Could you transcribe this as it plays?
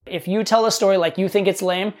If you tell a story like you think it's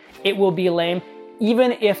lame, it will be lame,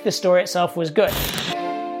 even if the story itself was good.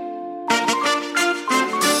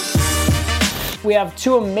 We have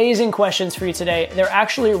two amazing questions for you today. They're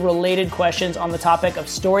actually related questions on the topic of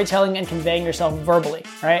storytelling and conveying yourself verbally,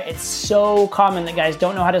 right? It's so common that guys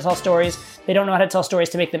don't know how to tell stories. They don't know how to tell stories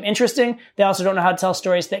to make them interesting. They also don't know how to tell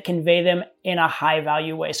stories that convey them in a high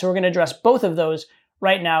value way. So we're going to address both of those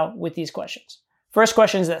right now with these questions. First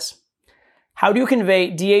question is this. How do you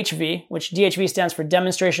convey DHV, which DHV stands for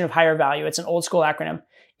Demonstration of Higher Value, it's an old school acronym,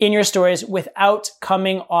 in your stories without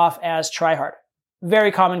coming off as tryhard?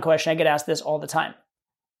 Very common question. I get asked this all the time.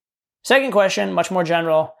 Second question, much more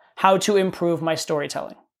general, how to improve my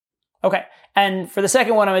storytelling. Okay, and for the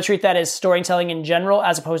second one, I'm going to treat that as storytelling in general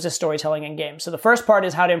as opposed to storytelling in game. So the first part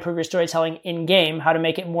is how to improve your storytelling in game, how to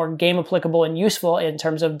make it more game applicable and useful in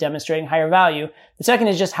terms of demonstrating higher value. The second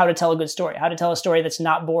is just how to tell a good story, how to tell a story that's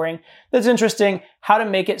not boring, that's interesting, how to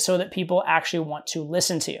make it so that people actually want to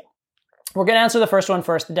listen to you. We're going to answer the first one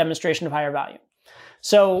first, the demonstration of higher value.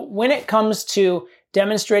 So when it comes to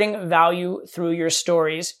demonstrating value through your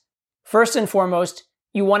stories, first and foremost,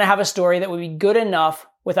 you want to have a story that would be good enough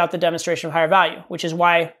without the demonstration of higher value, which is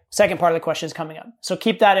why second part of the question is coming up. So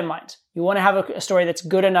keep that in mind. You want to have a story that's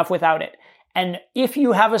good enough without it. And if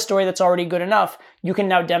you have a story that's already good enough, you can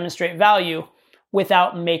now demonstrate value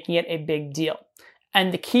without making it a big deal.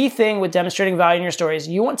 And the key thing with demonstrating value in your story is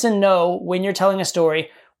you want to know when you're telling a story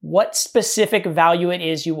what specific value it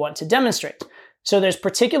is you want to demonstrate. So there's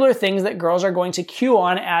particular things that girls are going to cue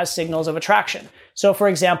on as signals of attraction. So for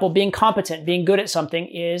example, being competent, being good at something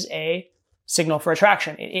is a signal for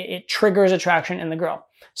attraction. It triggers attraction in the girl.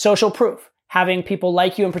 Social proof, having people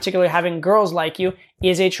like you, in particular having girls like you,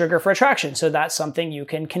 is a trigger for attraction. So that's something you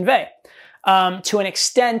can convey. To an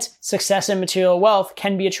extent, success and material wealth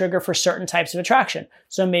can be a trigger for certain types of attraction.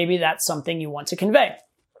 So maybe that's something you want to convey.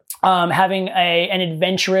 Having an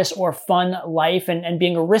adventurous or fun life and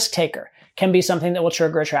being a risk taker can be something that will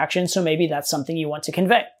trigger attraction. So maybe that's something you want to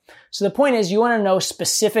convey. So the point is you want to know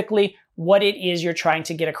specifically what it is you're trying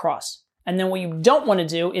to get across. And then what you don't want to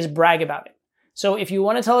do is brag about it. So if you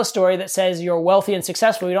want to tell a story that says you're wealthy and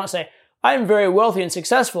successful, you don't say, I'm very wealthy and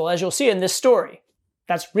successful, as you'll see in this story.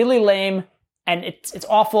 That's really lame. And it's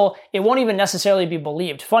awful. It won't even necessarily be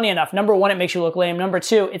believed. Funny enough, number one, it makes you look lame. Number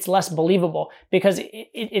two, it's less believable because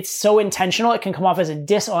it's so intentional, it can come off as a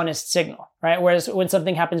dishonest signal, right? Whereas when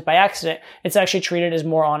something happens by accident, it's actually treated as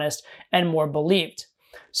more honest and more believed.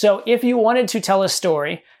 So if you wanted to tell a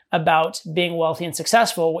story about being wealthy and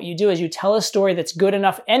successful, what you do is you tell a story that's good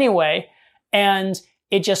enough anyway, and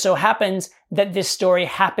it just so happens that this story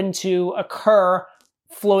happened to occur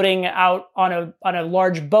floating out on a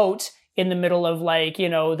large boat in the middle of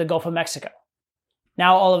the Gulf of Mexico.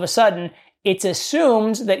 Now, all of a sudden, it's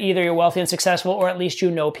assumed that either you're wealthy and successful or at least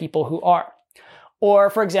you know people who are. Or,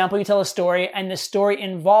 for example, you tell a story and the story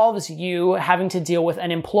involves you having to deal with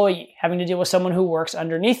an employee, having to deal with someone who works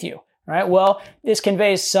underneath you, right? Well, this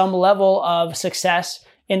conveys some level of success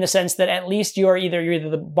in the sense that at least you're either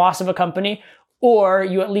the boss of a company or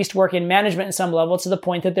you at least work in management in some level to the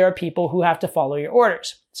point that there are people who have to follow your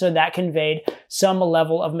orders. So that conveyed some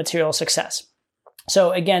level of material success.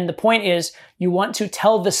 So again, the point is you want to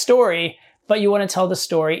tell the story, but you want to tell the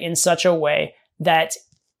story in such a way that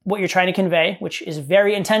what you're trying to convey, which is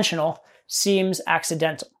very intentional, seems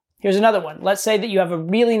accidental. Here's another one. Let's say that you have a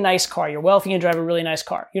really nice car. You're wealthy and drive a really nice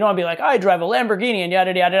car. You don't want to be like, I drive a Lamborghini and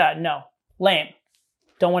yada, yada, yada. No, lame.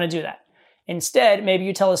 Don't want to do that. Instead, maybe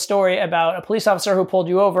you tell a story about a police officer who pulled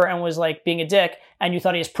you over and was being a dick, and you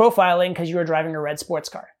thought he was profiling because you were driving a red sports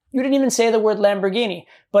car. You didn't even say the word Lamborghini,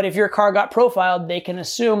 but if your car got profiled, they can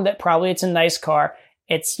assume that probably it's a nice car.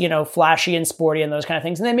 It's, flashy and sporty and those kind of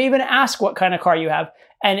things. And they may even ask what kind of car you have.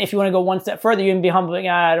 And if you want to go one step further, you can be humble.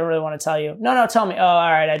 I don't really want to tell you. No, tell me. Oh,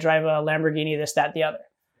 all right, I drive a Lamborghini, this, that, the other.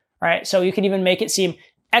 All right, so you can even make it seem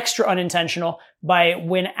extra unintentional by,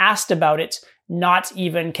 when asked about it, not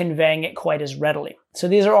even conveying it quite as readily. So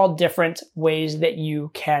these are all different ways that you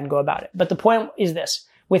can go about it. But the point is this.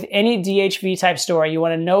 With any DHV type story, you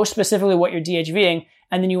want to know specifically what you're DHVing,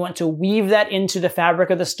 and then you want to weave that into the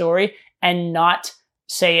fabric of the story and not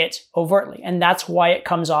say it overtly. And that's why it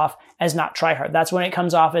comes off as not try hard. That's when it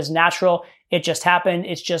comes off as natural. It just happened.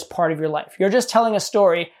 It's just part of your life. You're just telling a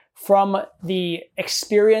story from the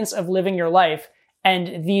experience of living your life,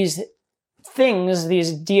 and these things,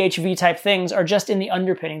 these DHV type things, are just in the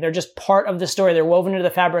underpinning. They're just part of the story. They're woven into the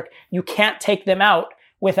fabric. You can't take them out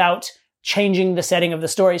without changing the setting of the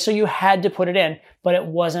story. So you had to put it in, but it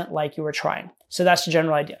wasn't like you were trying. So that's the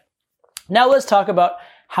general idea. Now let's talk about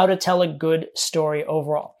how to tell a good story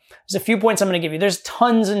overall. There's a few points I'm going to give you. There's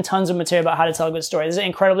tons and tons of material about how to tell a good story. This is an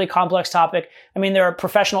incredibly complex topic. I mean, there are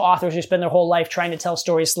professional authors who spend their whole life trying to tell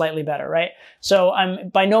stories slightly better, right? So I'm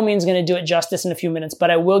by no means going to do it justice in a few minutes,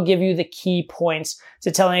 but I will give you the key points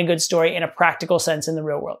to telling a good story in a practical sense in the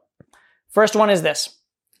real world. First one is this.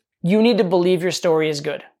 You need to believe your story is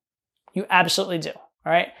good. You absolutely do.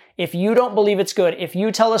 All right. If you don't believe it's good, if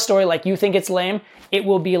you tell a story like you think it's lame, it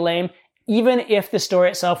will be lame, even if the story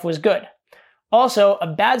itself was good. Also, a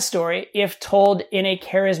bad story, if told in a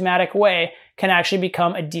charismatic way, can actually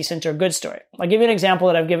become a decent or good story. I'll give you an example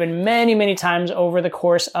that I've given many, many times over the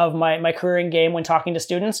course of my career in game when talking to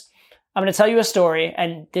students. I'm going to tell you a story,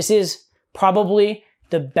 and this is probably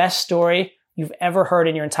the best story you've ever heard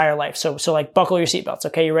in your entire life. So like buckle your seatbelts.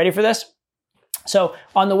 Okay. You ready for this? So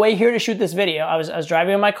on the way here to shoot this video, I was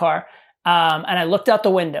driving in my car, and I looked out the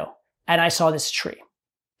window and I saw this tree.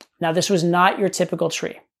 Now, this was not your typical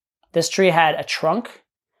tree. This tree had a trunk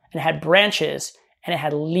and it had branches and it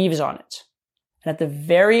had leaves on it. And at the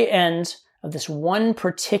very end of this one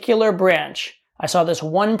particular branch, I saw this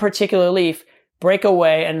one particular leaf break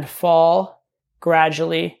away and fall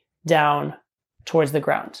gradually down towards the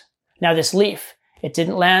ground. Now, this leaf, it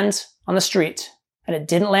didn't land on the street. And it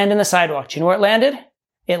didn't land in the sidewalk. Do you know where it landed?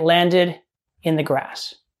 It landed in the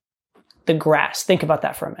grass. The grass. Think about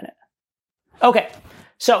that for a minute. Okay,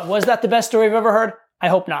 so was that the best story you've ever heard? I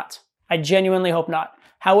hope not. I genuinely hope not.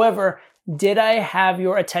 However, did I have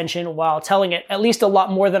your attention while telling it? At least a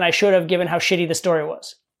lot more than I should have, given how shitty the story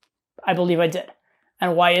was. I believe I did.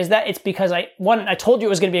 And why is that? It's because I told you it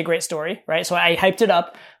was going to be a great story, right? So I hyped it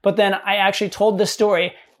up, but then I actually told the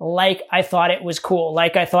story like I thought it was cool,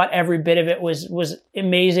 like I thought every bit of it was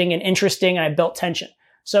amazing and interesting, and I built tension.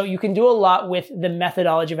 So you can do a lot with the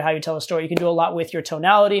methodology of how you tell a story. You can do a lot with your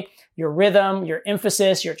tonality, your rhythm, your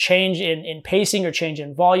emphasis, your change in pacing, your change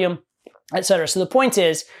in volume, etc. So the point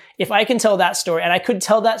is, if I can tell that story, and I could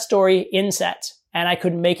tell that story in set, and I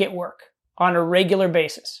could make it work on a regular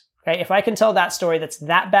basis, okay? If I can tell that story that's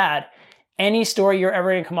that bad, any story you're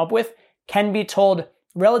ever going to come up with can be told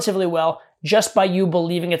relatively well just by you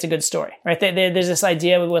believing it's a good story, right? There's this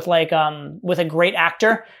idea with a great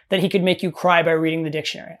actor that he could make you cry by reading the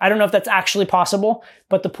dictionary. I don't know if that's actually possible,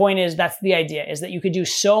 but the point is that's the idea, is that you could do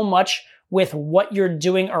so much with what you're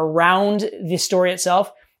doing around the story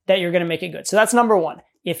itself that you're going to make it good. So that's number one.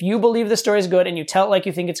 If you believe the story is good and you tell it like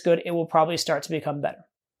you think it's good, it will probably start to become better.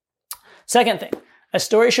 Second thing, a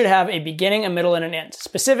story should have a beginning, a middle, and an end.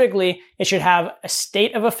 Specifically, it should have a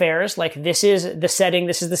state of affairs, like this is the setting,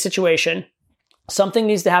 this is the situation. Something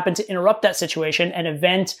needs to happen to interrupt that situation, an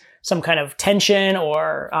event, some kind of tension,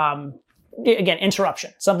 or again,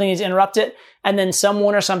 interruption. Something needs to interrupt it, and then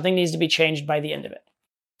someone or something needs to be changed by the end of it.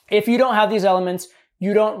 If you don't have these elements,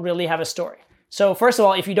 you don't really have a story. So first of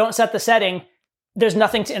all, if you don't set the setting, there's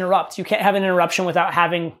nothing to interrupt. You can't have an interruption without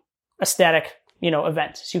having a static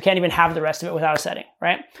event. So you can't even have the rest of it without a setting,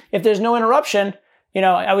 right? If there's no interruption,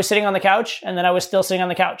 I was sitting on the couch and then I was still sitting on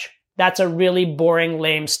the couch. That's a really boring,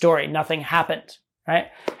 lame story. Nothing happened, right?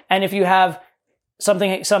 And if you have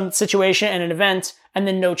some situation and an event and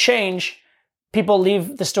then no change, people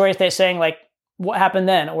leave the story saying like, what happened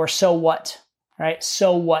then? Or so what, right?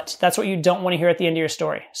 So what? That's what you don't want to hear at the end of your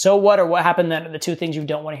story. So what or what happened then are the two things you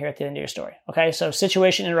don't want to hear at the end of your story. Okay. So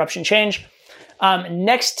situation, interruption, change.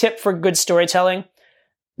 Next tip for good storytelling.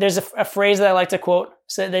 There's a phrase that I like to quote.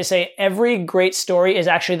 So they say, every great story is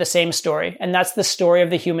actually the same story. And that's the story of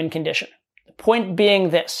the human condition. The point being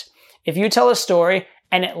this: if you tell a story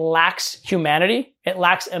and it lacks humanity, it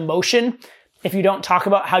lacks emotion, if you don't talk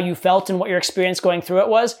about how you felt and what your experience going through it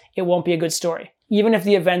was, it won't be a good story. Even if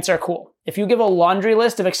the events are cool. If you give a laundry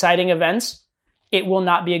list of exciting events, it will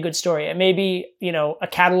not be a good story. It may be, a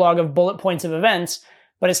catalog of bullet points of events,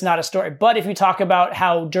 but it's not a story. But if you talk about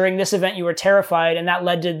how during this event you were terrified and that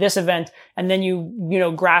led to this event, and then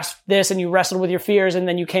you grasped this and you wrestled with your fears and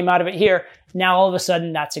then you came out of it here, now all of a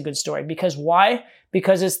sudden that's a good story. Because why?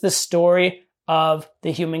 Because it's the story of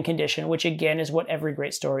the human condition, which again is what every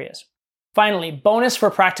great story is. Finally, bonus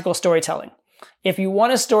for practical storytelling. If you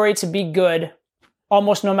want a story to be good,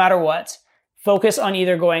 almost no matter what, focus on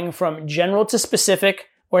either going from general to specific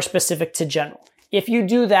or specific to general. If you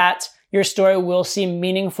do that, your story will seem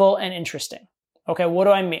meaningful and interesting. Okay, what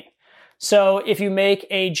do I mean? So if you make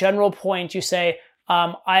a general point, you say,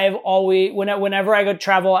 whenever I go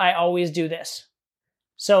travel, I always do this.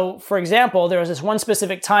 So for example, there was this one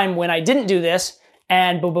specific time when I didn't do this,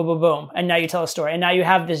 and boom, boom, boom, boom. And now you tell a story. And now you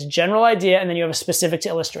have this general idea, and then you have a specific to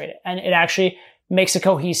illustrate it. And it actually makes a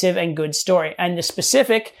cohesive and good story. And the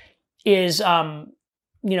specific is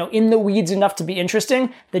in the weeds enough to be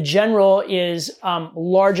interesting. The general is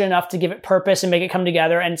large enough to give it purpose and make it come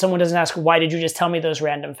together, and someone doesn't ask, why did you just tell me those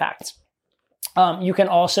random facts? You can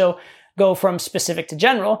also go from specific to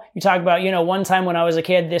general. You talk about, one time when I was a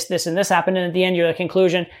kid, this, and this happened, and at the end, you're the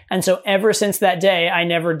conclusion. And so ever since that day, I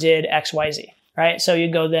never did X, Y, Z, right? So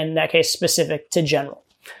you go then, in that case, specific to general.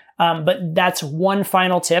 But that's one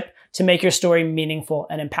final tip to make your story meaningful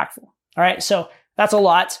and impactful. All right, so that's a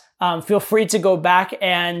lot. Feel free to go back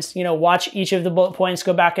and, watch each of the bullet points,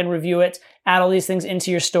 go back and review it, add all these things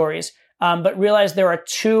into your stories. But realize there are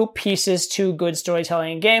two pieces to good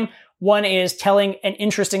storytelling in game. One is telling an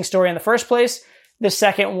interesting story in the first place. The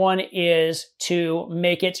second one is to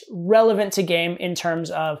make it relevant to game in terms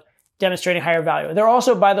of demonstrating higher value. There are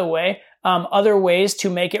also, by the way, other ways to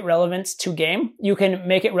make it relevant to game. You can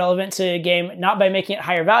make it relevant to game not by making it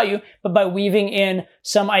higher value, but by weaving in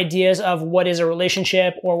some ideas of what is a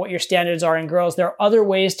relationship or what your standards are in girls. There are other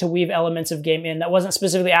ways to weave elements of game in. That wasn't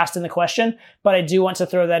specifically asked in the question, but I do want to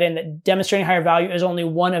throw that in, that demonstrating higher value is only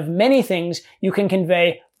one of many things you can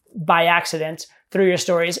convey by accident through your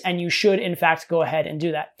stories, and you should, in fact, go ahead and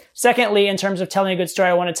do that. Secondly, in terms of telling a good story,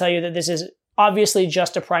 I want to tell you that this is obviously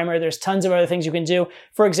just a primer. There's tons of other things you can do.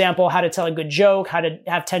 For example, how to tell a good joke, how to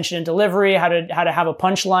have tension in delivery, how to have a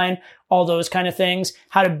punchline, all those kind of things,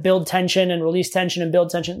 how to build tension and release tension and build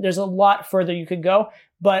tension. There's a lot further you could go,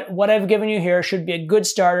 but what I've given you here should be a good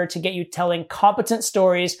starter to get you telling competent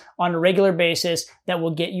stories on a regular basis that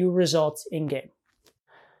will get you results in game.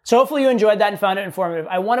 So hopefully you enjoyed that and found it informative.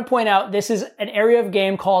 I want to point out this is an area of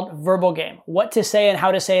game called verbal game. What to say and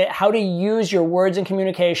how to say it, how to use your words in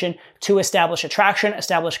communication to establish attraction,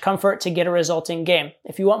 establish comfort to get a resulting game.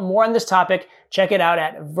 If you want more on this topic, check it out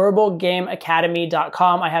at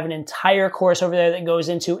verbalgameacademy.com. I have an entire course over there that goes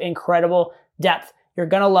into incredible depth. You're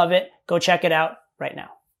going to love it. Go check it out right now.